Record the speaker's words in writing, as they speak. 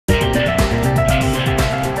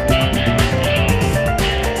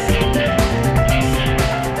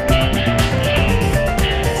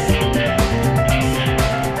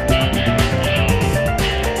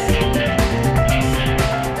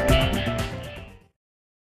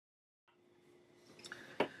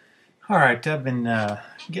All right, I've been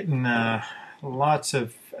getting lots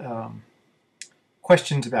of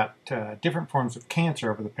questions about different forms of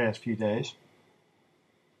cancer over the past few days.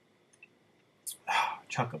 Oh,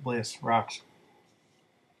 chocolate bliss rocks.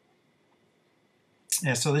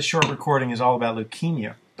 Yeah, so this short recording is all about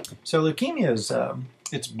leukemia. So leukemia is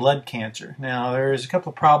it's blood cancer. Now there's a couple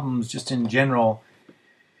of problems just in general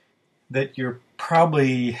that you're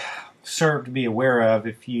probably served to be aware of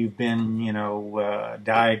if you've been,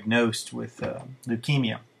 diagnosed with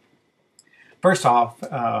leukemia. First off,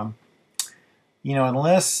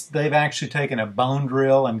 unless they've actually taken a bone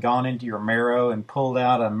drill and gone into your marrow and pulled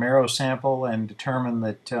out a marrow sample and determined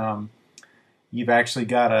that you've actually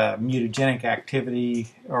got a mutagenic activity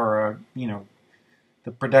or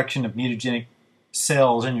the production of mutagenic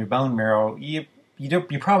cells in your bone marrow, you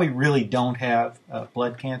probably really don't have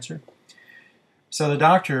blood cancer. So the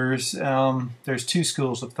doctors, there's two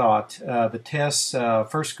schools of thought. The tests,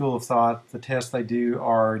 first school of thought, the tests they do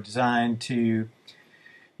are designed to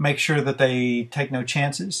make sure that they take no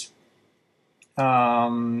chances.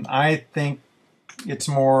 I think it's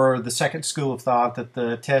more the second school of thought, that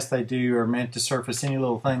the tests they do are meant to surface any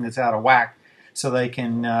little thing that's out of whack so they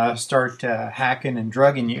can start hacking and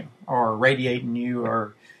drugging you or radiating you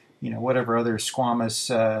or whatever other squamous,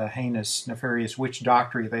 heinous, nefarious witch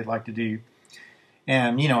doctory they'd like to do.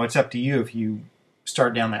 And, it's up to you if you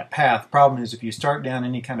start down that path. The problem is if you start down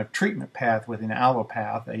any kind of treatment path with an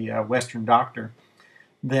allopath, a Western doctor,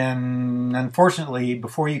 then unfortunately,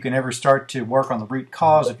 before you can ever start to work on the root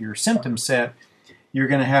cause of your symptom set, you're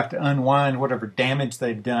going to have to unwind whatever damage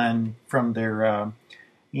they've done from their,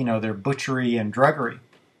 their butchery and druggery.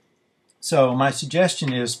 So my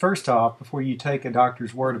suggestion is, first off, before you take a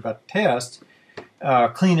doctor's word about the test,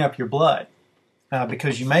 clean up your blood.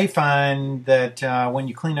 Because you may find that when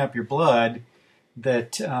you clean up your blood,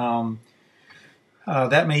 that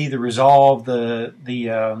that may either resolve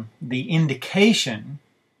the indication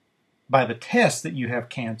by the test that you have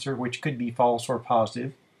cancer, which could be false or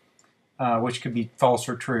positive, which could be false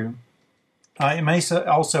or true. It may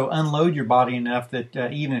also unload your body enough that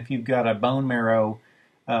even if you've got a bone marrow,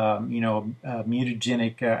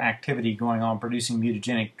 mutagenic activity going on, producing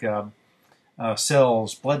mutagenic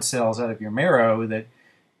cells, blood cells out of your marrow, that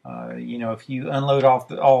if you unload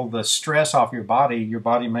all the stress off your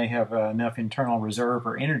body may have enough internal reserve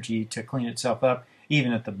or energy to clean itself up,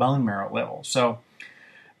 even at the bone marrow level. So,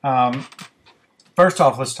 first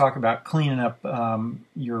off, let's talk about cleaning up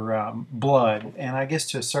your blood, and I guess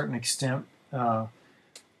to a certain extent,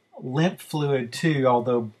 lymph fluid too.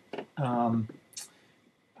 Although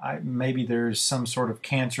maybe there's some sort of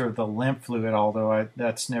cancer of the lymph fluid, although I've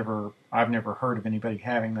never heard of anybody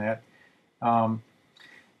having that.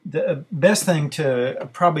 The best thing to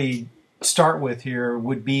probably start with here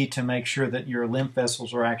would be to make sure that your lymph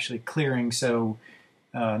vessels are actually clearing, so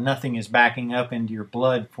nothing is backing up into your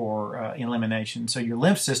blood for elimination. So your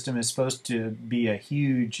lymph system is supposed to be a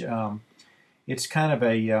huge, it's kind of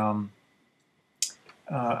a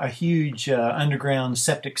huge underground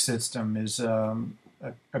septic system is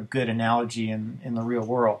a good analogy in the real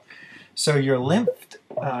world. So your lymph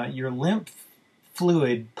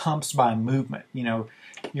fluid pumps by movement. Your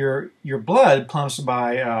blood pumps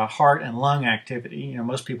by heart and lung activity.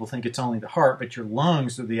 Most people think it's only the heart, but your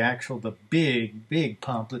lungs are the big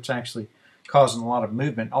pump that's actually causing a lot of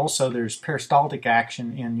movement. Also, there's peristaltic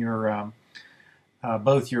action in your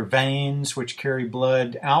both your veins, which carry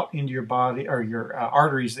blood out into your body, or your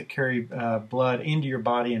arteries that carry blood into your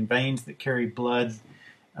body, and veins that carry blood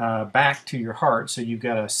back to your heart. So you've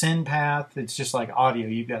got a send path. It's just like audio.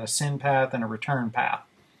 You've got a send path and a return path.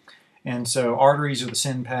 And so arteries are the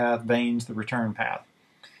send path, veins the return path.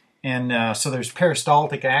 And so there's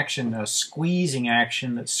peristaltic action, a squeezing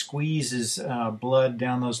action that squeezes blood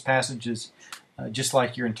down those passages, just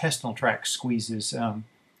like your intestinal tract squeezes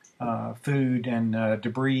food and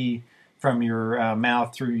debris from your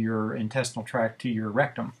mouth through your intestinal tract to your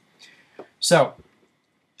rectum. So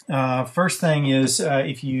first thing is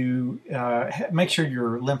if you make sure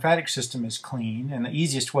your lymphatic system is clean, and the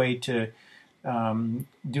easiest way to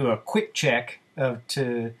do a quick check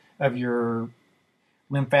of your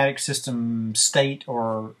lymphatic system state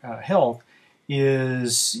or health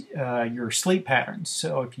is your sleep patterns.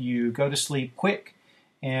 So if you go to sleep quick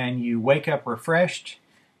and you wake up refreshed,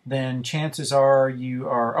 then chances are you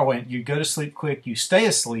go to sleep quick, you stay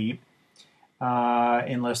asleep,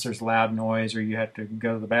 unless there's loud noise or you have to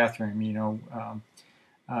go to the bathroom,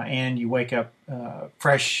 and you wake up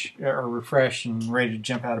fresh or refreshed and ready to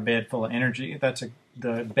jump out of bed full of energy. That's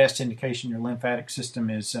the best indication your lymphatic system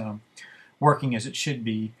is working as it should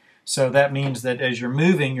be. So that means that as you're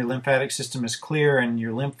moving, your lymphatic system is clear and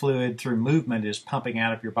your lymph fluid through movement is pumping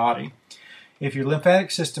out of your body. If your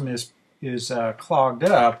lymphatic system is clogged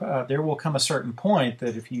up, there will come a certain point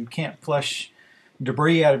that if you can't flush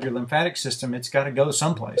debris out of your lymphatic system, it's got to go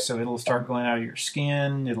someplace. So it'll start going out of your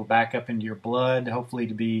skin, it'll back up into your blood, hopefully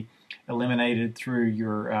to be eliminated through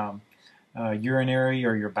your urinary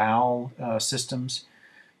or your bowel systems.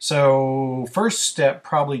 So first step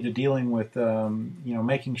probably to dealing with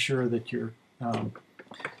making sure that you've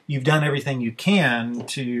done everything you can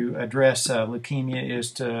to address leukemia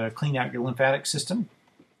is to clean out your lymphatic system.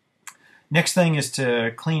 Next thing is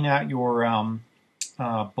to clean out your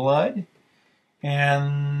blood.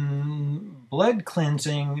 And blood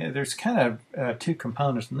cleansing, there's kind of two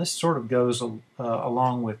components, and this sort of goes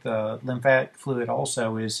along with lymphatic fluid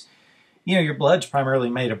also, is, your blood's primarily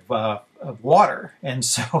made of water. And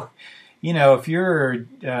so, if you're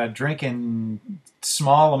drinking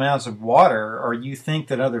small amounts of water, or you think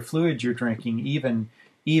that other fluids you're drinking, even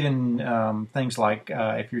things like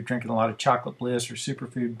if you're drinking a lot of chocolate bliss or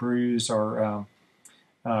superfood brews or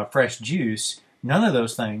fresh juice, none of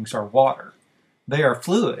those things are water. They are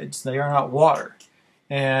fluids. They are not water.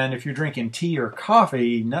 And if you're drinking tea or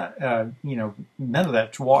coffee, none of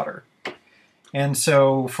that's water. And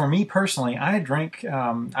so for me personally, I drink,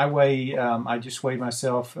 I just weighed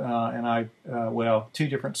myself, and two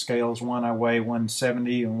different scales. One I weigh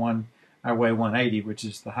 170 and one I weigh 180, which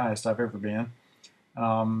is the highest I've ever been.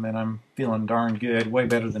 And I'm feeling darn good, way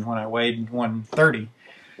better than when I weighed 130.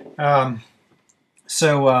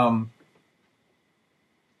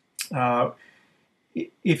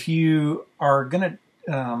 If you are going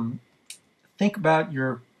to think about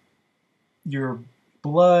your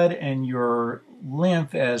blood and your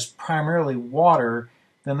lymph as primarily water,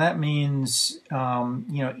 then that means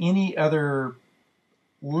any other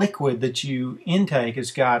liquid that you intake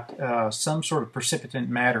has got some sort of precipitant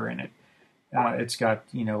matter in it. It's got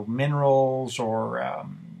minerals or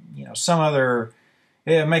some other.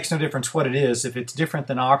 It makes no difference what it is. If it's different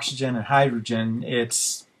than oxygen and hydrogen,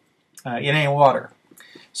 it ain't water.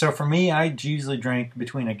 So for me, I usually drink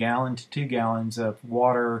between 1 gallon to 2 gallons of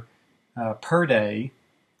water per day.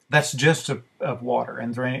 That's just of water,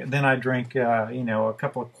 and then I drink a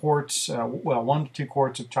couple of quarts, 1 to 2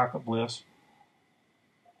 quarts of chocolate bliss.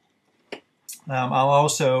 I'll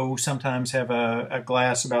also sometimes have a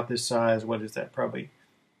glass about this size. What is that? Probably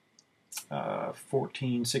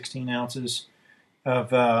 14, 16 ounces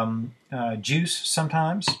of juice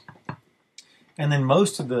sometimes. And then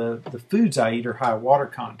most of the foods I eat are high water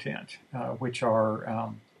content, which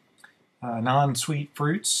are non-sweet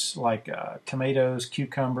fruits like tomatoes,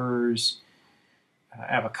 cucumbers,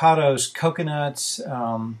 avocados, coconuts,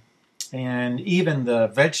 and even the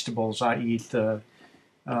vegetables I eat.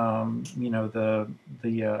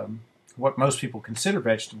 What most people consider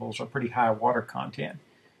vegetables are pretty high water content.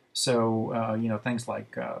 So things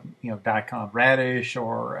like daikon radish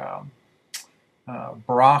or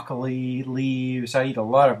broccoli leaves. I eat a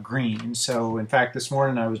lot of greens. So in fact, this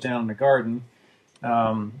morning I was down in the garden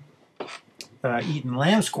eating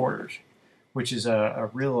lamb's quarters, which is a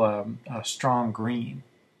real strong green.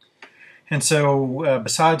 And so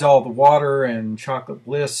besides all the water and chocolate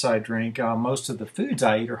bliss I drink, most of the foods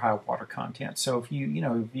I eat are high water content. So if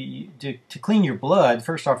to clean your blood,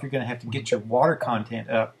 first off, you're going to have to get your water content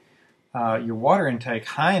up, your water intake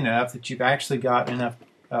high enough that you've actually got enough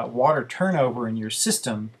water turnover in your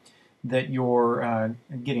system that you're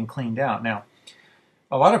getting cleaned out. Now,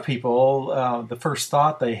 a lot of people, the first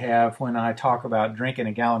thought they have when I talk about drinking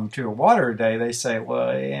 1 gallon or 2 of water a day, they say,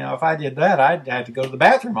 well, if I did that, I'd have to go to the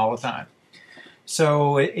bathroom all the time.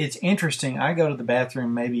 So it's interesting. I go to the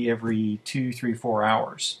bathroom maybe every 2, 3, 4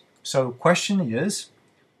 hours. So the question is,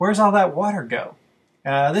 where's all that water go?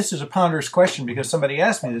 This is a ponderous question because somebody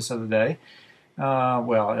asked me this the other day.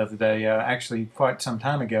 Actually quite some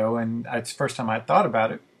time ago, and it's the first time I thought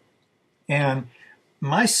about it. And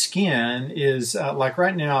my skin is, like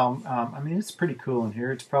right now, it's pretty cool in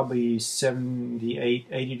here. It's probably 78,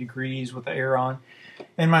 80 degrees with the air on.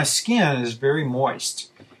 And my skin is very moist.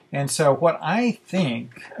 And so what I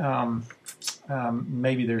think,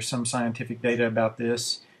 maybe there's some scientific data about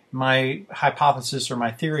this, my hypothesis or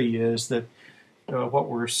my theory is that what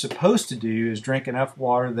we're supposed to do is drink enough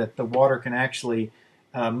water that the water can actually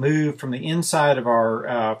move from the inside of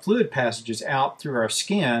our fluid passages out through our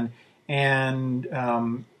skin and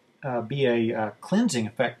be a cleansing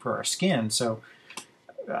effect for our skin. So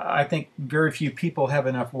I think very few people have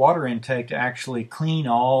enough water intake to actually clean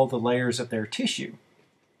all the layers of their tissue.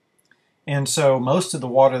 And so most of the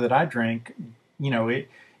water that I drink,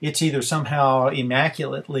 it's either somehow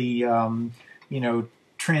immaculately,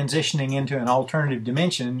 transitioning into an alternative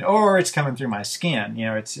dimension, or it's coming through my skin. You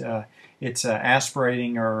know, it's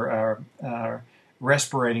aspirating or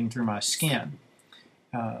respirating through my skin.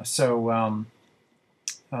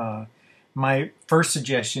 My first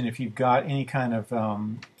suggestion, if you've got any kind of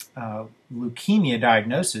leukemia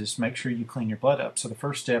diagnosis, make sure you clean your blood up. So the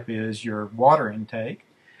first step is your water intake.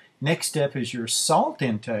 Next step is your salt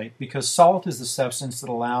intake, because salt is the substance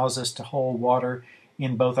that allows us to hold water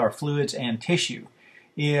in both our fluids and tissue.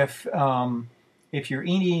 If you're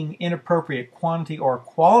eating inappropriate quantity or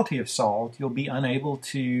quality of salt, you'll be unable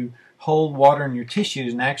to hold water in your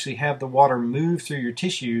tissues and actually have the water move through your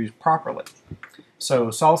tissues properly.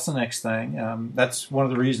 So salt's the next thing. That's one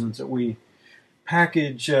of the reasons that we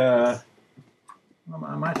package, I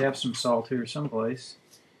might have some salt here someplace.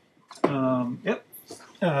 Yep.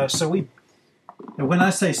 When I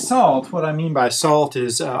say salt, what I mean by salt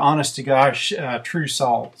is honest to gosh, true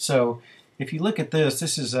salt. So if you look at this,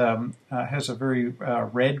 this is has a very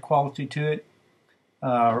red quality to it.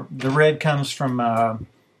 The red comes from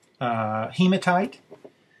hematite,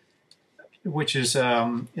 which is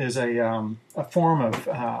a form of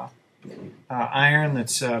iron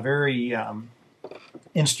that's very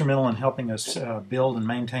instrumental in helping us build and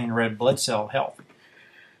maintain red blood cell health.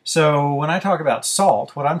 So when I talk about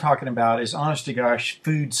salt, what I'm talking about is honest to gosh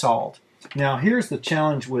food salt. Now here's the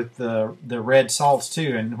challenge with the red salts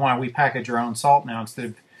too, and why we package our own salt now instead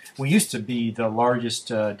of, we used to be the largest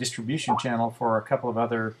distribution channel for a couple of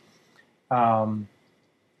other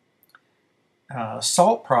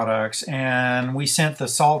salt products, and we sent the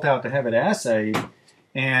salt out to have it assayed,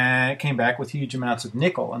 and it came back with huge amounts of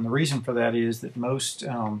nickel. And the reason for that is that most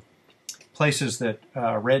places that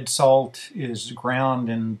red salt is ground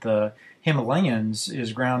in the Himalayas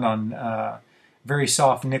is ground on very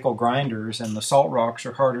soft nickel grinders, and the salt rocks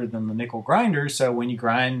are harder than the nickel grinders, so when you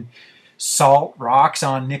grind salt rocks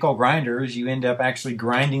on nickel grinders, you end up actually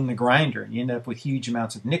grinding the grinder, and you end up with huge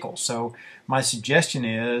amounts of nickel. So my suggestion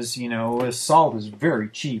is, you know, salt is very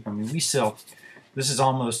cheap. I mean, we sell, this is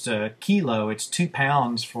almost a kilo, it's 2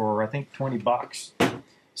 pounds for I think $20.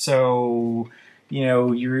 So, you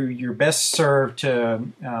know, you're best served to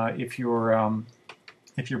if you're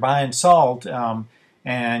buying salt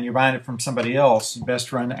and you're buying it from somebody else,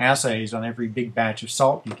 best run assays on every big batch of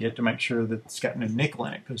salt you get to make sure that it's got no nickel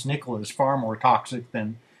in it, because nickel is far more toxic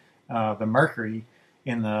than the mercury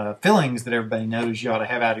in the fillings that everybody knows you ought to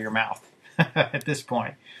have out of your mouth at this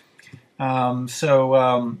point. I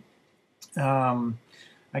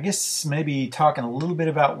guess maybe talking a little bit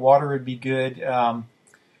about water would be good.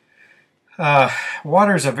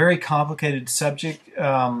 Water is a very complicated subject.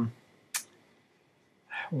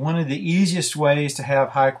 One of the easiest ways to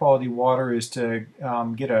have high quality water is to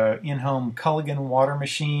get an in-home Culligan water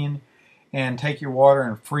machine and take your water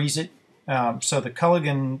and freeze it. So the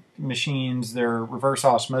Culligan machines, they're reverse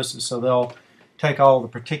osmosis, so they'll take all the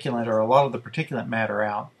particulate or a lot of the particulate matter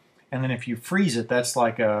out. And then if you freeze it, that's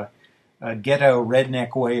like a ghetto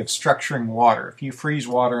redneck way of structuring water. If you freeze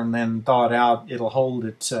water and then thaw it out, it'll hold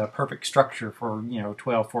its perfect structure for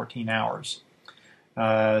 12, 14 hours.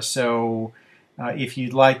 If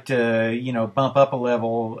you'd like to, bump up a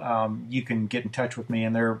level, you can get in touch with me.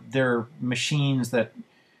 And they're machines that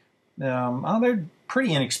they're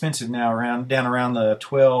pretty inexpensive now, down around the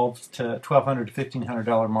 $1,200 to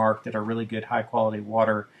 $1,500 mark, that are really good, high quality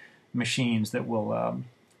water machines that will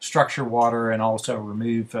structure water and also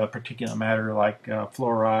remove particulate matter like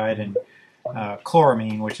fluoride and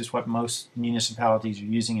chloramine, which is what most municipalities are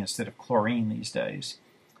using instead of chlorine these days.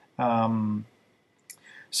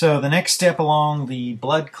 So the next step along the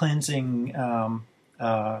blood cleansing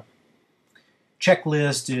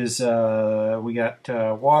checklist is we got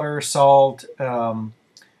water, salt. The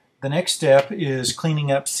next step is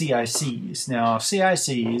cleaning up CICs. Now,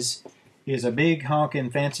 CICs is a big honking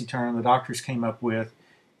fancy term the doctors came up with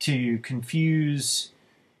to confuse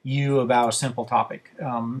you about a simple topic.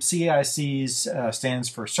 CICs stands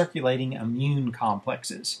for circulating immune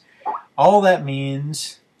complexes. All that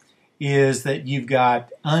means is that you've got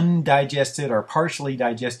undigested or partially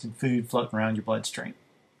digested food floating around your bloodstream.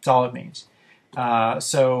 That's all it means.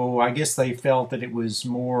 So I guess they felt that it was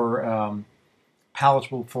more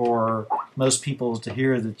palatable for most people to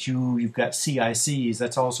hear that you've got CICs.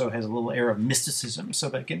 That also has a little air of mysticism, so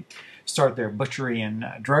they can start their butchery and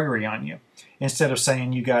druggery on you, instead of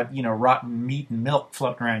saying you got rotten meat and milk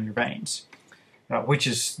floating around your veins, which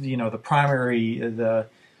is the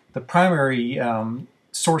primary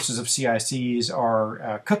sources of CICs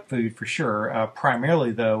are cooked food for sure,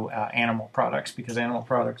 primarily though animal products, because animal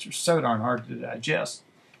products are so darn hard to digest.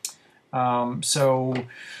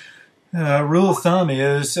 Rule of thumb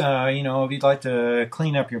is, if you'd like to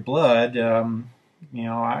clean up your blood, I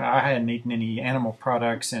hadn't eaten any animal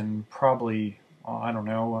products and probably, I don't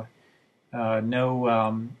know,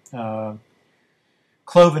 no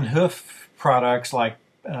cloven hoof products like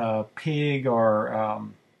pig or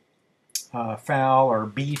fowl or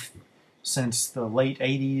beef since the late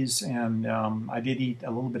 80s, and I did eat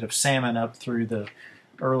a little bit of salmon up through the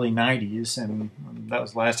early 90s, and that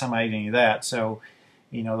was the last time I ate any of that. So,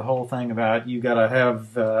 the whole thing about you got to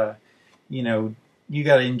have, you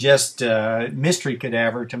got to ingest mystery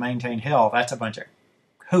cadaver to maintain health, that's a bunch of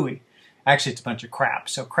hooey. Actually, it's a bunch of crap.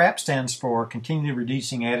 So crap stands for continually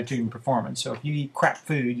reducing attitude and performance. So if you eat crap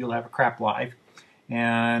food, you'll have a crap life.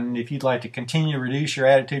 And if you'd like to continue to reduce your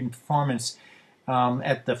attitude and performance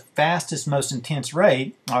at the fastest, most intense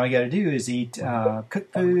rate, all you got to do is eat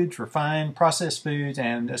cooked foods, refined, processed foods,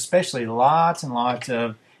 and especially lots and lots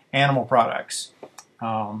of animal products,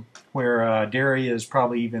 where dairy is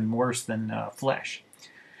probably even worse than flesh.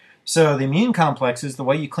 So the immune complexes, the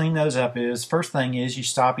way you clean those up is, first thing is you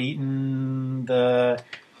stop eating the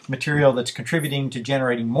material that's contributing to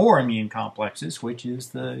generating more immune complexes, which is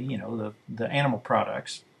the animal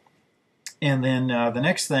products. And then the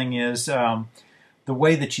next thing is the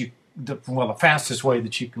way that the fastest way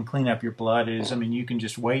that you can clean up your blood is, you can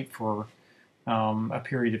just wait for a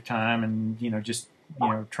period of time and,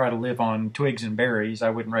 try to live on twigs and berries.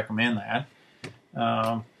 I wouldn't recommend that.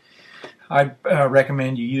 I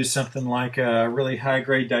recommend you use something like a really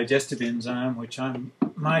high-grade digestive enzyme, which I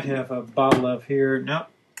might have a bottle of here. Nope.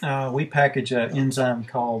 We package an enzyme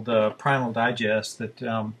called Primal Digest that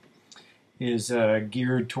is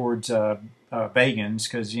geared towards vegans,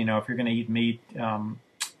 because, if you're going to eat meat,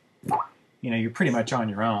 you're pretty much on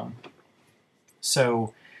your own.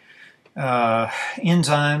 So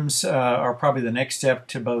enzymes are probably the next step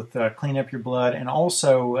to both clean up your blood, and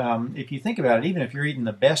also, if you think about it, even if you're eating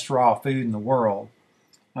the best raw food in the world,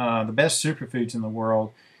 the best superfoods in the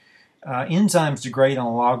world, enzymes degrade on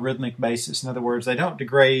a logarithmic basis. In other words, they don't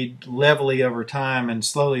degrade levelly over time and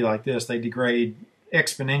slowly like this. They degrade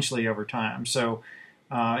exponentially over time. So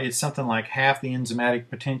it's something like half the enzymatic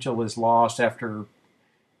potential is lost after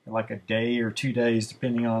like a day or 2 days,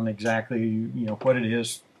 depending on exactly what it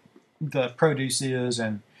is the produce is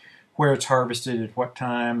and where it's harvested at what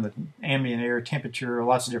time, the ambient air temperature,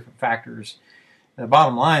 lots of different factors. The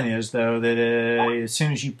bottom line is, though, that as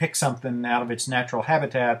soon as you pick something out of its natural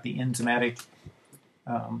habitat, the enzymatic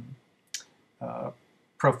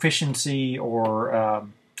proficiency or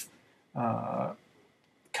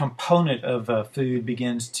component of food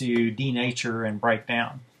begins to denature and break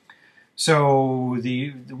down. So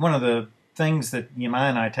one of the things that Yamai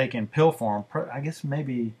and I take in pill form, I guess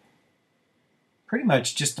maybe pretty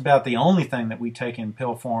much just about the only thing that we take in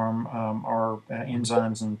pill form are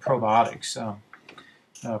enzymes and probiotics.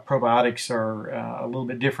 Probiotics are a little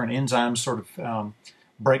bit different. Enzymes sort of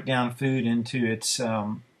break down food into its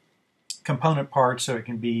component parts, so it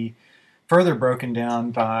can be further broken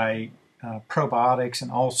down by probiotics,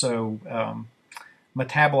 and also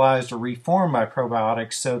metabolized or reformed by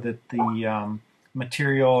probiotics, so that the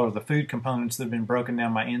material or the food components that have been broken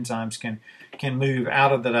down by enzymes can move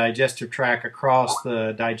out of the digestive tract across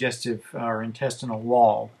the digestive or intestinal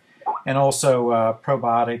wall. And also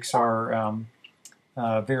probiotics are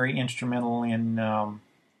very instrumental in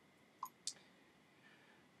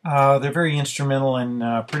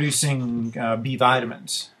producing B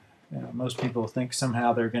vitamins. Most people think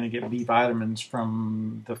somehow they're going to get B vitamins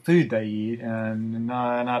from the food they eat, and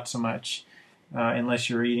not so much. Unless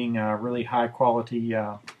you're eating really high quality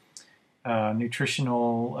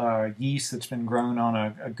nutritional yeast that's been grown on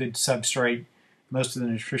a good substrate. Most of the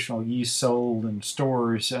nutritional yeast sold in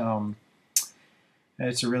stores,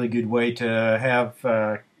 it's a really good way to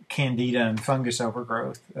have candida and fungus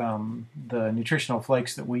overgrowth. The nutritional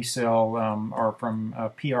flakes that we sell are from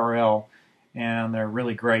PRL, and they're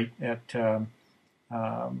really great at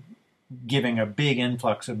giving a big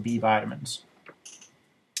influx of B vitamins.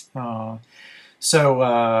 So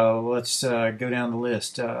let's go down the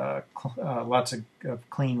list. Lots of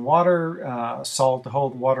clean water, salt to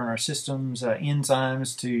hold water in our systems,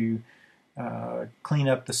 enzymes to clean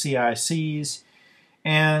up the CICs.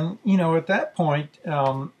 And, at that point,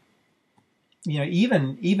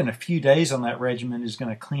 even a few days on that regimen is going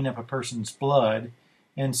to clean up a person's blood.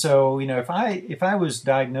 And so, if I was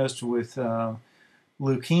diagnosed with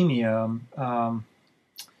leukemia,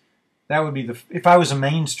 that would be if I was a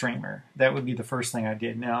mainstreamer, that would be the first thing I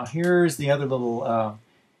did. Now, here's the other little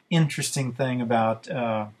interesting thing about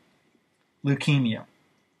leukemia.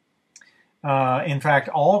 In fact,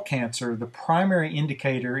 all cancer, the primary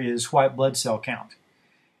indicator is white blood cell count.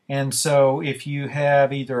 And so if you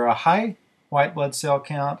have either a high white blood cell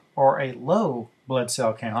count or a low blood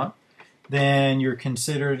cell count, then you're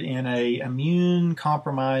considered in a immune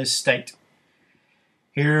compromised state.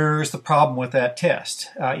 Here's the problem with that test.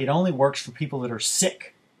 It only works for people that are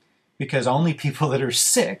sick, because only people that are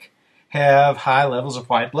sick have high levels of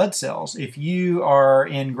white blood cells. If you are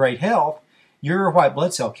in great health, your white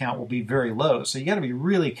blood cell count will be very low. So you got to be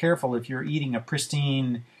really careful if you're eating a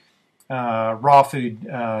pristine raw food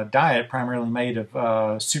diet, primarily made of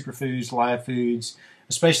superfoods, live foods,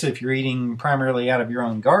 especially if you're eating primarily out of your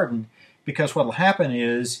own garden, because what will happen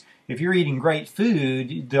is if you're eating great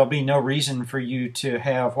food, there'll be no reason for you to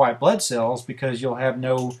have white blood cells, because you'll have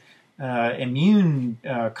no immune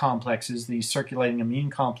complexes, these circulating immune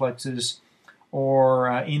complexes,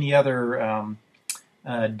 or any other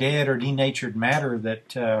dead or denatured matter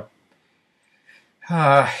that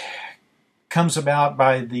comes about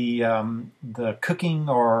by the cooking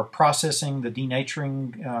or processing, the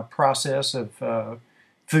denaturing process of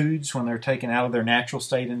foods when they're taken out of their natural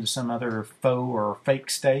state into some other faux or fake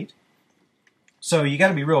state. So you got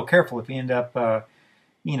to be real careful if you end up,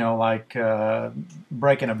 like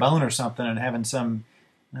breaking a bone or something and having some,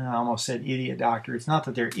 I almost said idiot doctor. It's not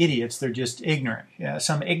that they're idiots, they're just ignorant. Yeah,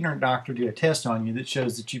 some ignorant doctor do a test on you that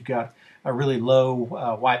shows that you've got a really low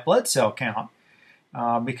white blood cell count.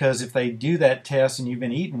 Because if they do that test and you've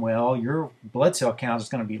been eating well, your blood cell count is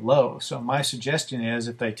going to be low. So my suggestion is,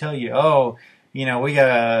 if they tell you, oh, we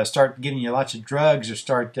got to start giving you lots of drugs or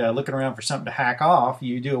start looking around for something to hack off,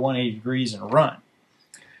 you do a 180 degrees and run.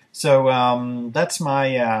 So that's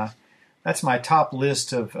my top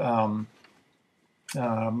list of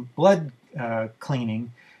blood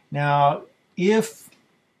cleaning. Now, if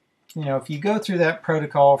you go through that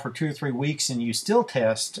protocol for 2 or 3 weeks and you still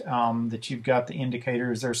test that you've got the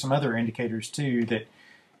indicators, there are some other indicators too that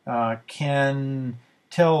can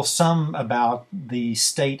tell some about the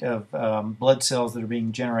state of blood cells that are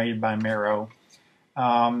being generated by marrow.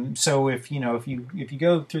 So if you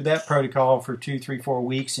go through that protocol for 2, 3, 4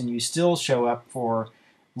 weeks and you still show up for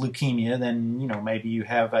leukemia, then maybe you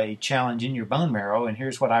have a challenge in your bone marrow, and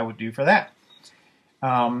here's what I would do for that.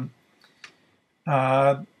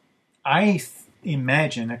 I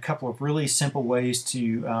imagine a couple of really simple ways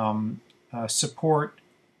to support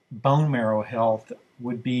bone marrow health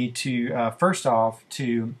would be to, first off,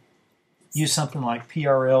 to use something like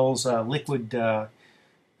PRL's liquid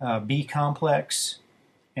B complex,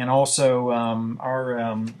 and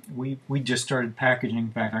also we just started packaging. In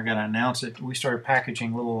fact, I got to announce it. We started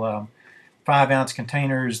packaging little 5-ounce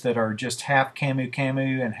containers that are just half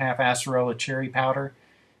camu and half acerola cherry powder.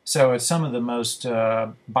 So it's some of the most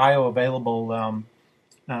bioavailable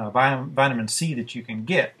vitamin C that you can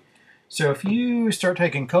get. So if you start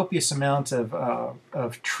taking copious amounts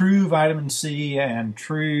of true vitamin C and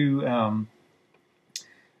true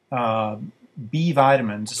B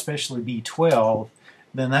vitamins, especially B12,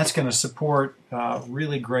 then that's going to support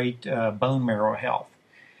really great bone marrow health.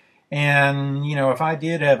 And, if I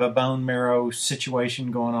did have a bone marrow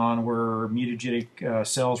situation going on where mutagenic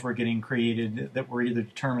cells were getting created that were either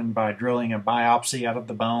determined by drilling a biopsy out of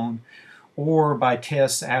the bone or by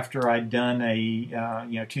tests after I'd done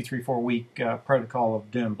a 2, 3, 4 week protocol of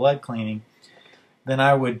doing blood cleaning, then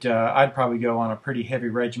I'd probably go on a pretty heavy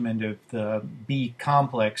regimen of the B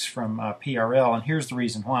complex from PRL. And here's the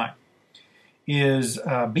reason why. Is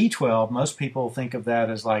B12, most people think of that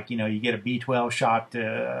as like, you get a B12 shot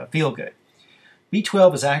to feel good.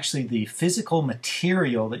 B12 is actually the physical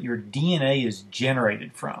material that your DNA is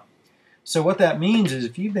generated from. So what that means is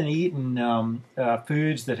if you've been eating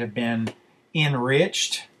foods that have been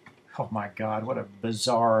enriched, oh my God, what a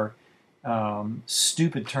bizarre,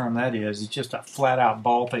 stupid term that is. It's just a flat-out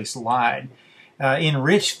bald-faced lie.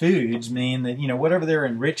 Enriched foods mean that, whatever they're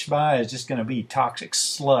enriched by is just going to be toxic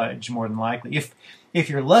sludge, more than likely. If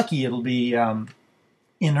you're lucky, it'll be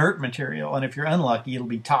inert material, and if you're unlucky, it'll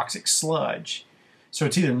be toxic sludge. So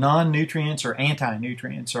it's either non-nutrients or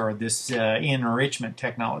anti-nutrients, or this enrichment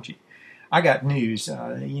technology. I got news.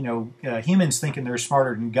 Humans thinking they're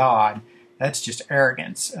smarter than God, that's just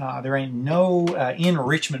arrogance. There ain't no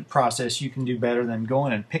enrichment process you can do better than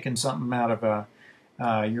going and picking something out of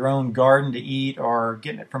your own garden to eat, or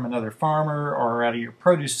getting it from another farmer, or out of your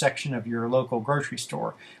produce section of your local grocery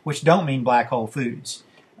store, which don't mean Black Hole Foods.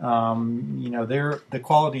 The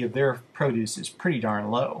quality of their produce is pretty darn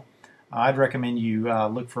low. I'd recommend you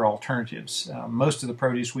look for alternatives. Most of the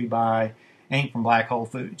produce we buy ain't from Black Hole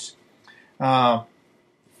Foods.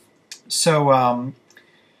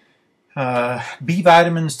 B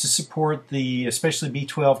vitamins to support especially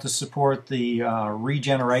B12 to support the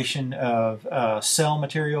regeneration of cell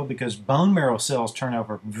material, because bone marrow cells turn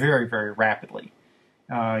over very, very rapidly.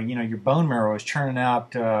 Your bone marrow is churning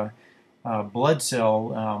out blood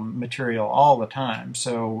cell material all the time.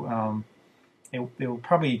 So it will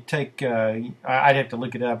probably take, I'd have to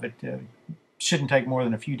look it up, it shouldn't take more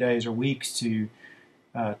than a few days or weeks to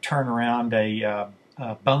turn around a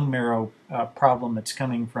bone marrow problem that's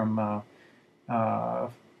coming from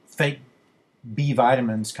fake B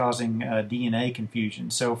vitamins causing DNA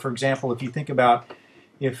confusion. So, for example, if you think about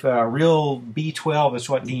if real B12 is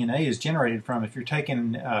what DNA is generated from, if you're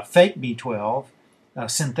taking fake B12,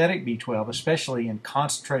 synthetic B12, especially in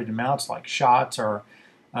concentrated amounts like shots or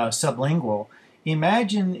sublingual,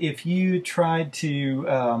 imagine if you tried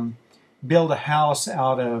to build a house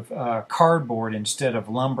out of cardboard instead of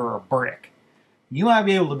lumber or brick. You might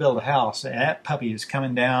be able to build a house, and that puppy is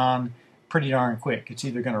coming down pretty darn quick. It's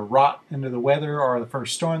either going to rot into the weather, or the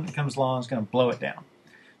first storm that comes along is going to blow it down.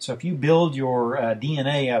 So if you build your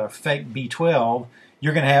DNA out of fake B12,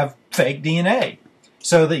 you're going to have fake DNA.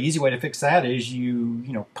 So the easy way to fix that is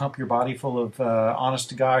you pump your body full of honest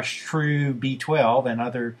to gosh true B12 and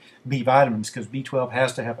other B vitamins, because B12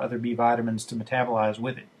 has to have other B vitamins to metabolize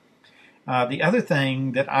with it. The other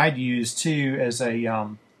thing that I'd use too as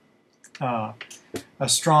a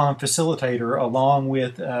strong facilitator, along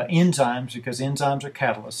with enzymes, because enzymes are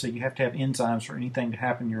catalysts, so you have to have enzymes for anything to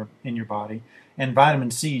happen in your body, and vitamin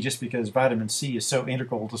C, just because vitamin C is so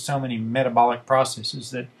integral to so many metabolic processes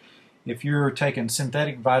that if you're taking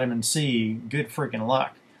synthetic vitamin C, good freaking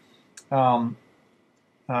luck.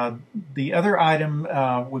 The other item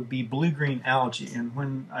would be blue-green algae, and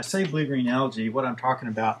when I say blue-green algae, what I'm talking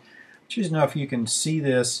about, I choose to know if you can see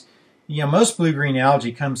this. Most blue-green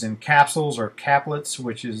algae comes in capsules or caplets,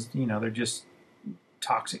 which is, they're just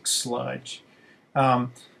toxic sludge.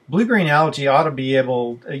 Blue-green algae you ought to be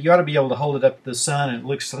able to hold it up to the sun, and it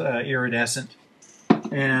looks iridescent.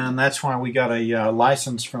 And that's why we got a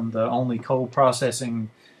license from the only cold processing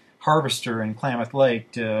harvester in Klamath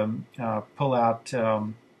Lake to pull out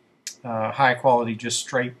high-quality, just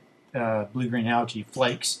straight blue-green algae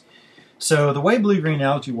flakes. So the way blue-green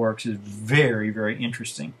algae works is very, very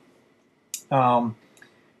interesting. And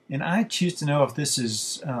I choose to know if this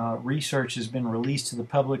is research has been released to the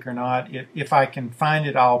public or not. If I can find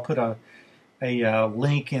it, I'll put a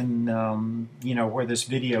link in where this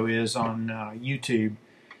video is on YouTube.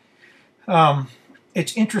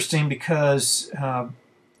 It's interesting because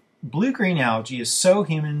blue-green algae is so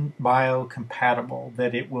human biocompatible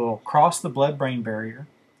that it will cross the blood-brain barrier.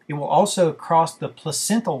 It will also cross the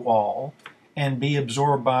placental wall and be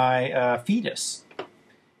absorbed by a fetus.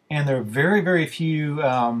 And there are very, very few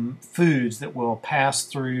foods that will pass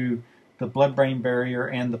through the blood-brain barrier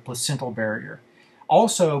and the placental barrier.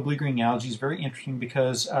 Also, blue-green algae is very interesting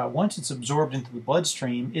because once it's absorbed into the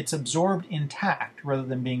bloodstream, it's absorbed intact rather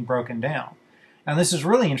than being broken down. And this is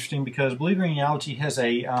really interesting because blue-green algae has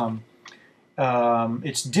it's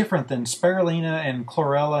different than spirulina and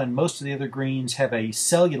chlorella, and most of the other greens have a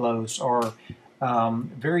cellulose or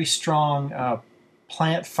very strong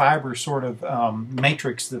plant fiber sort of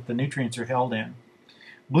matrix that the nutrients are held in.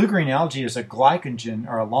 Blue-green algae is a glycogen,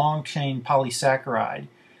 or a long-chain polysaccharide.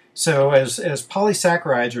 So as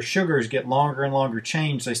polysaccharides or sugars get longer and longer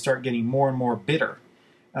chains, they start getting more and more bitter,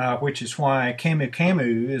 which is why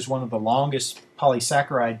camu is one of the longest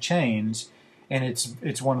polysaccharide chains, and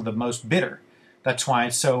it's one of the most bitter. That's why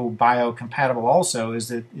it's so biocompatible also, is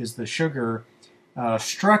the sugar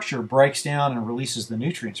structure breaks down and releases the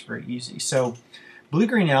nutrients very easy. So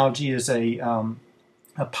blue-green algae is a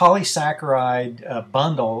polysaccharide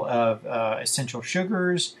bundle of essential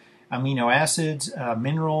sugars, amino acids,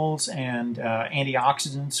 minerals, and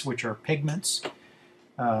antioxidants, which are pigments,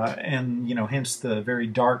 and hence the very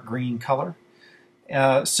dark green color.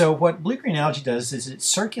 So what blue-green algae does is it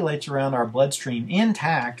circulates around our bloodstream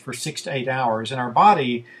intact for 6 to 8 hours, and our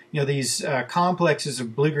body, these complexes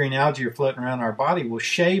of blue-green algae are floating around our body, will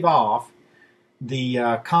shave off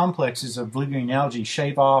the complexes of blue-green algae,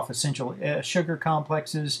 shave off essential sugar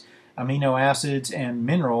complexes, amino acids, and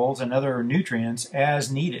minerals and other nutrients as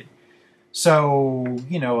needed. So,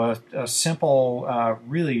 a simple,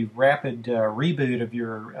 really rapid reboot of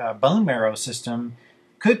your bone marrow system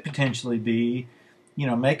could potentially be,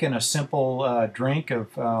 making a simple drink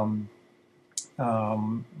of,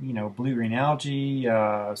 blue-green algae,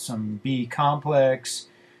 some B complex,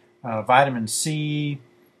 vitamin C,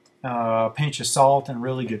 a pinch of salt, and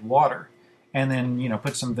really good water. And then,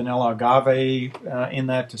 put some vanilla agave in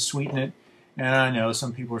that to sweeten it. And I know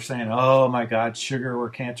some people are saying, oh my God, sugar or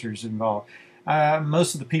cancer is involved.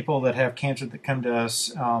 Most of the people that have cancer that come to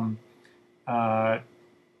us,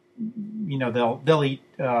 they'll eat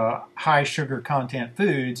high sugar content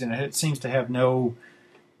foods, and it seems to have no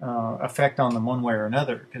effect on them one way or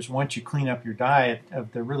another. Because once you clean up your diet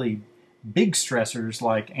of the really big stressors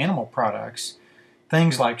like animal products,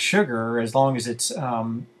 things like sugar, as long as it's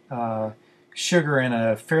sugar in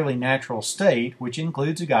a fairly natural state, which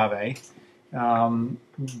includes agave,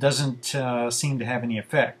 doesn't seem to have any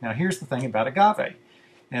effect. Now, here's the thing about agave.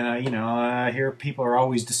 And, I hear people are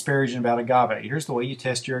always disparaging about agave. Here's the way you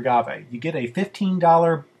test your agave. You get a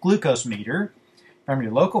 $15 glucose meter from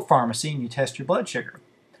your local pharmacy and you test your blood sugar.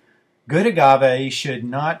 Good agave should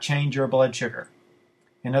not change your blood sugar.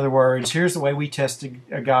 In other words, here's the way we test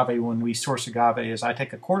agave when we source agave is I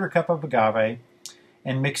take a quarter cup of agave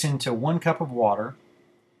and mix into 1 cup of water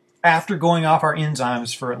after going off our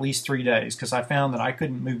enzymes for at least 3 days, because I found that I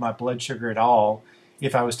couldn't move my blood sugar at all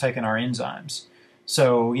if I was taking our enzymes.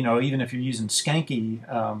 So, even if you're using skanky,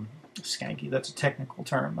 that's a technical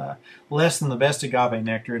term, less than the best agave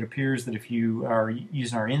nectar, it appears that if you are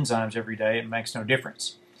using our enzymes every day, it makes no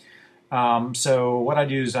difference. So what I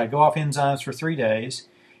do is I go off enzymes for 3 days,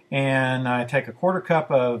 and I take a quarter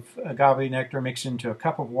cup of agave nectar, mix it into a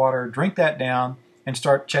cup of water, drink that down, and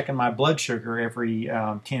start checking my blood sugar every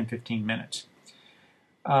 10-15 minutes.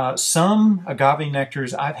 Some agave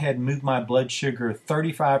nectars I've had move my blood sugar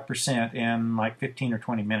 35% in like 15 or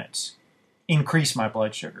 20 minutes. Increase my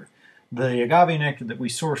blood sugar. The agave nectar that we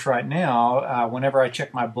source right now, whenever I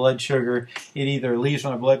check my blood sugar, it either leaves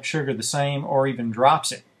my blood sugar the same or even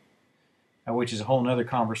drops it, which is a whole other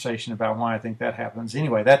conversation about why I think that happens.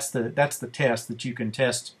 Anyway, that's the test that you can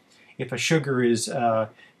test if a sugar is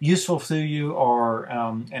useful to you or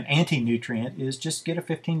an anti-nutrient, is just get a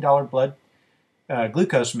 $15 blood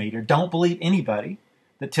glucose meter. Don't believe anybody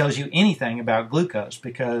that tells you anything about glucose,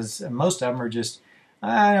 because most of them are just,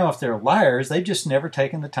 I don't know if they're liars, they've just never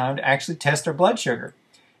taken the time to actually test their blood sugar.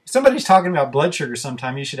 If somebody's talking about blood sugar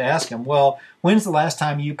sometime, you should ask them, well, when's the last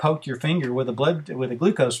time you poked your finger with a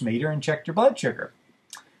glucose meter and checked your blood sugar?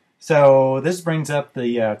 So this brings up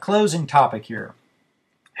the closing topic here.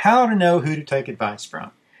 How to know who to take advice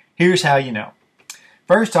from. Here's how you know.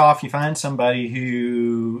 First off, you find somebody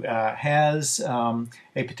who has a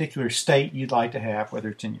particular state you'd like to have, whether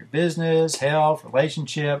it's in your business, health,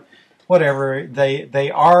 relationship, whatever.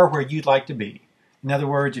 They are where you'd like to be. In other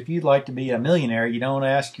words, if you'd like to be a millionaire, you don't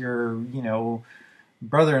ask your,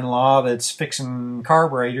 brother-in-law that's fixing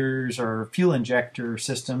carburetors or fuel injector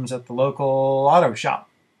systems at the local auto shop.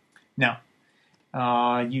 No.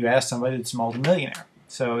 You ask somebody that's a multimillionaire.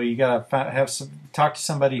 So you got to talk to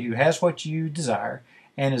somebody who has what you desire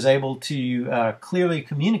and is able to clearly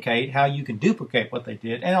communicate how you can duplicate what they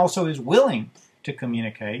did, and also is willing to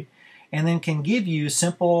communicate, and then can give you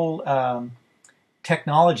simple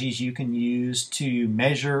technologies you can use to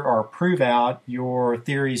measure or prove out your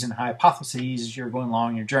theories and hypotheses as you're going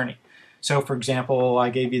along your journey. So, for example, I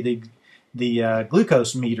gave you the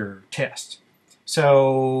glucose meter test.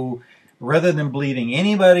 So, rather than believing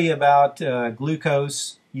anybody about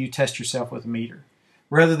glucose, you test yourself with a meter.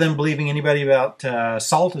 Rather than believing anybody about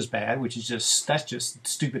salt is bad, that's just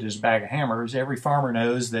stupid as a bag of hammers. Every farmer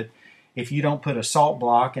knows that if you don't put a salt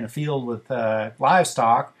block in a field with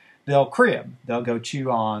livestock, they'll crib. They'll go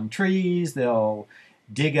chew on trees. They'll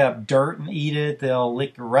dig up dirt and eat it. They'll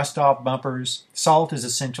lick the rust off bumpers. Salt is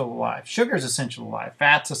essential to life. Sugar is essential to life.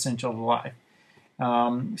 Fat's essential to life.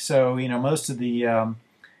 So most of the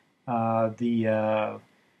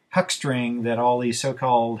huckstering that all these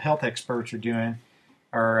so-called health experts are doing,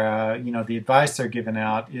 or the advice they're giving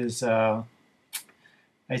out is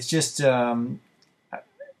it's just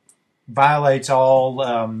violates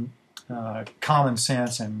all common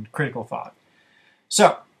sense and critical thought.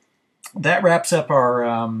 So that wraps up our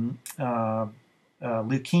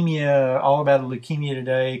leukemia, all about leukemia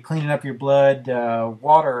today. Cleaning up your blood,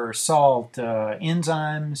 water, salt,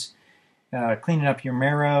 enzymes, cleaning up your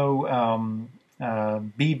marrow,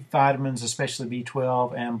 B vitamins, especially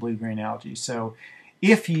B12, and blue-green algae. So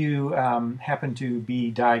if you happen to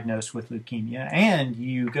be diagnosed with leukemia and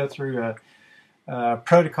you go through a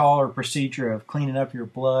protocol or procedure of cleaning up your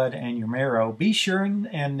blood and your marrow, be sure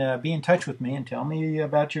and be in touch with me and tell me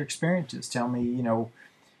about your experiences. Tell me,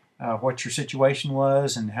 what your situation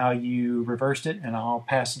was and how you reversed it, and I'll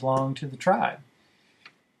pass it along to the tribe.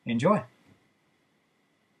 Enjoy.